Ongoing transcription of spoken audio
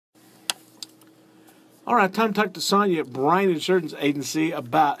All right, time to talk to Sonia at Bryan Insurance Agency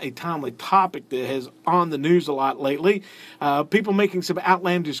about a timely topic that has on the news a lot lately. People making some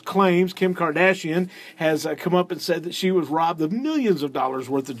outlandish claims. Kim Kardashian has come up and said that she was robbed of millions of dollars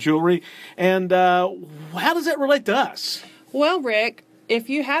worth of jewelry. And how does that relate to us? Well, Rick, if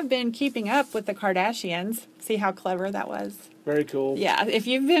you have been keeping up with the Kardashians, see how clever that was? Very cool. Yeah, if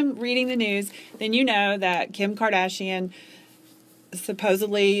you've been reading the news, then you know that Kim Kardashian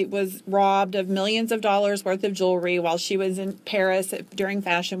supposedly was robbed of millions of dollars worth of jewelry while she was in Paris during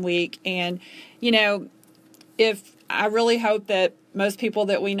Fashion Week. And, you know, if I really hope that most people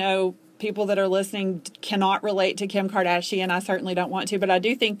that we know, people that are listening, cannot relate to Kim Kardashian. I certainly don't want to, but I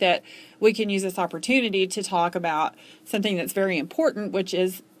do think that we can use this opportunity to talk about something that's very important, which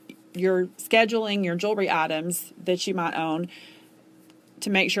is your scheduling your jewelry items that you might own to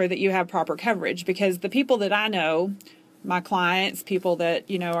make sure that you have proper coverage. Because the people that I know, my clients, people that,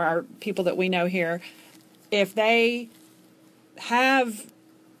 you know, are people that we know here, if they have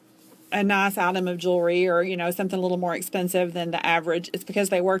a nice item of jewelry or, you know, something a little more expensive than the average, it's because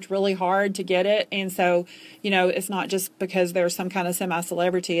they worked really hard to get it. And so, you know, it's not just because they're some kind of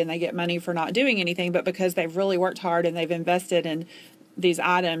semi-celebrity and they get money for not doing anything, but because they've really worked hard and they've invested in these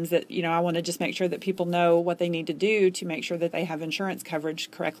items that, you know, I want to just make sure that people know what they need to do to make sure that they have insurance coverage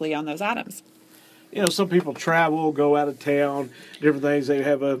correctly on those items. You know, some people travel, go out of town, different things. They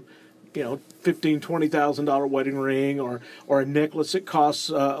have a, you know, $15,000, $20,000 wedding ring or a necklace that costs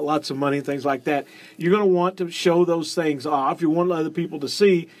lots of money and things like that. You're going to want to show those things off. You want other people to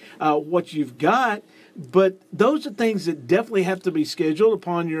see what you've got. But those are things that definitely have to be scheduled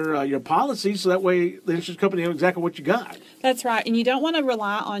upon your policy, so that way the insurance company knows exactly what you got. That's right. And you don't want to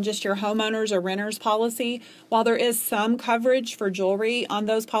rely on just your homeowners or renters policy. While there is some coverage for jewelry on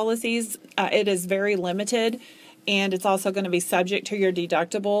those policies, it is very limited. And it's also going to be subject to your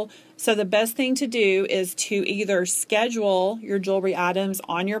deductible. So the best thing to do is to either schedule your jewelry items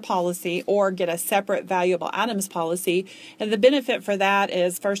on your policy or get a separate valuable items policy. And the benefit for that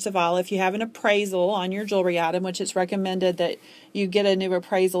is, first of all, if you have an appraisal on your jewelry item, which it's recommended that you get a new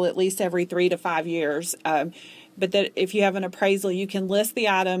appraisal at least every 3 to 5 years. But that if you have an appraisal, you can list the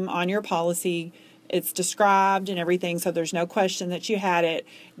item on your policy. It's described and everything, so there's no question that you had it.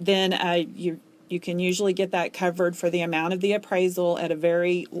 Then you can usually get that covered for the amount of the appraisal at a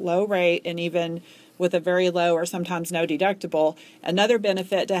very low rate and even with a very low or sometimes no deductible. Another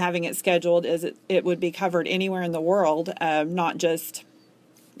benefit to having it scheduled is it would be covered anywhere in the world, not just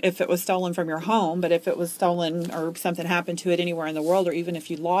if it was stolen from your home, but if it was stolen or something happened to it anywhere in the world, or even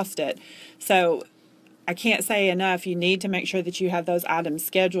if you lost it. So I can't say enough, you need to make sure that you have those items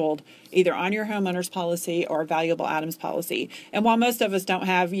scheduled either on your homeowner's policy or valuable items policy. And while most of us don't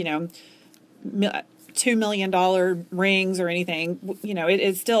have, you know, $2 million rings or anything, you know,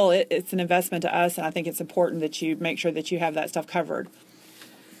 it's an investment to us, and I think it's important that you make sure that you have that stuff covered.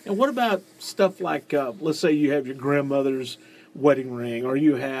 And what about stuff like, let's say you have your grandmother's wedding ring, or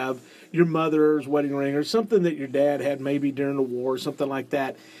you have your mother's wedding ring, or something that your dad had maybe during the war, something like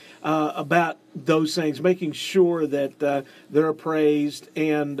that, about those things, making sure that they're appraised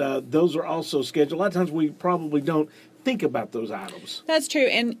and those are also scheduled. A lot of times we probably don't think about those items. That's true,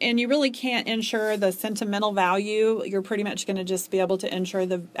 and you really can't insure the sentimental value. You're pretty much going to just be able to insure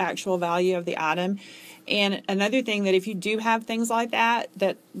the actual value of the item. And another thing that if you do have things like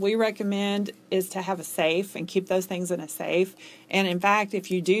that we recommend is to have a safe and keep those things in a safe. And in fact,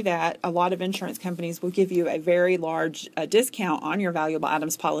 if you do that, a lot of insurance companies will give you a very large discount on your valuable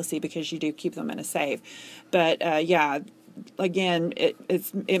items policy because you do keep them in a safe. But yeah, again,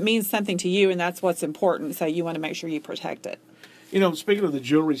 it means something to you, and that's what's important, so you want to make sure you protect it. You know, speaking of the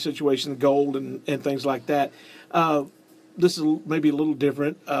jewelry situation, gold and things like that, this is maybe a little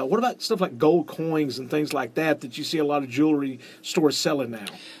different. What about stuff like gold coins and things like that you see a lot of jewelry stores selling now?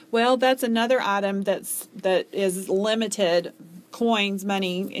 Well, that's another item that is limited. Coins,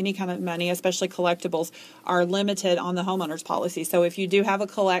 money, any kind of money, especially collectibles, are limited on the homeowner's policy. So if you do have a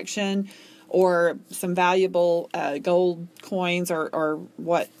collection or some valuable gold coins or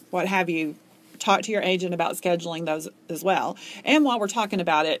what have you, talk to your agent about scheduling those as well. And while we're talking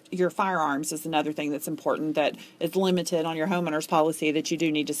about it, your firearms is another thing that's important that is limited on your homeowner's policy that you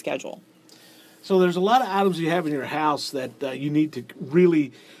do need to schedule. So there's a lot of items you have in your house that you need to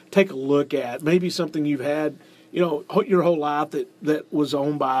really take a look at. Maybe something you've had, you know, your whole life that was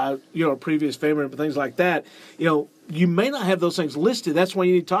owned by, you know, a previous family and things like that. You know, you may not have those things listed. That's why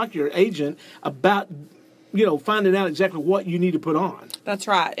you need to talk to your agent about, you know, finding out exactly what you need to put on. That's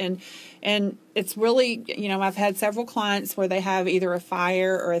right. And it's really, you know, I've had several clients where they have either a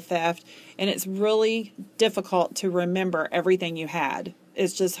fire or a theft, and it's really difficult to remember everything you had.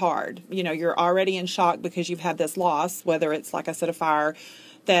 it's just hard. You know, you're already in shock because you've had this loss, whether it's, like I said, a fire,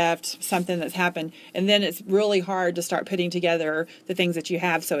 theft, something that's happened, and then it's really hard to start putting together the things that you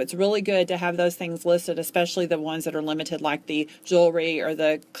have. So it's really good to have those things listed, especially the ones that are limited, like the jewelry or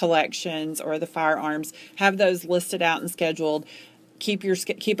the collections or the firearms. Have those listed out and scheduled. Keep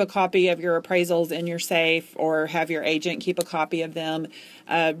a copy of your appraisals in your safe, or have your agent keep a copy of them.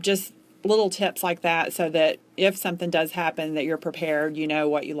 Just little tips like that, so that if something does happen, that you're prepared, you know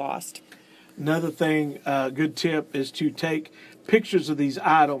what you lost. Another thing, good tip is to take pictures of these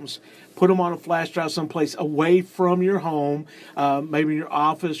items, put them on a flash drive someplace away from your home, maybe in your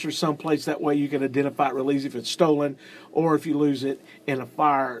office or someplace. That way you can identify it real easy if it's stolen or if you lose it in a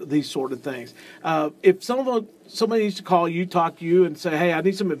fire, these sort of things. If somebody needs to call you, talk to you, and say, hey, I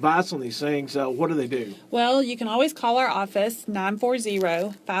need some advice on these things, what do they do? Well, you can always call our office,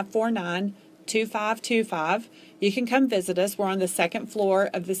 940-549-2525. You can come visit us. We're on the second floor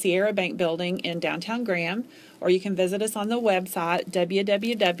of the Sierra Bank building in downtown Graham, or you can visit us on the website,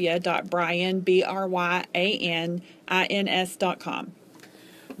 www.bryanins.com.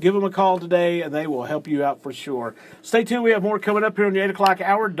 Give them a call today, and they will help you out for sure. Stay tuned. We have more coming up here in the 8 o'clock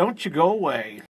hour. Don't you go away.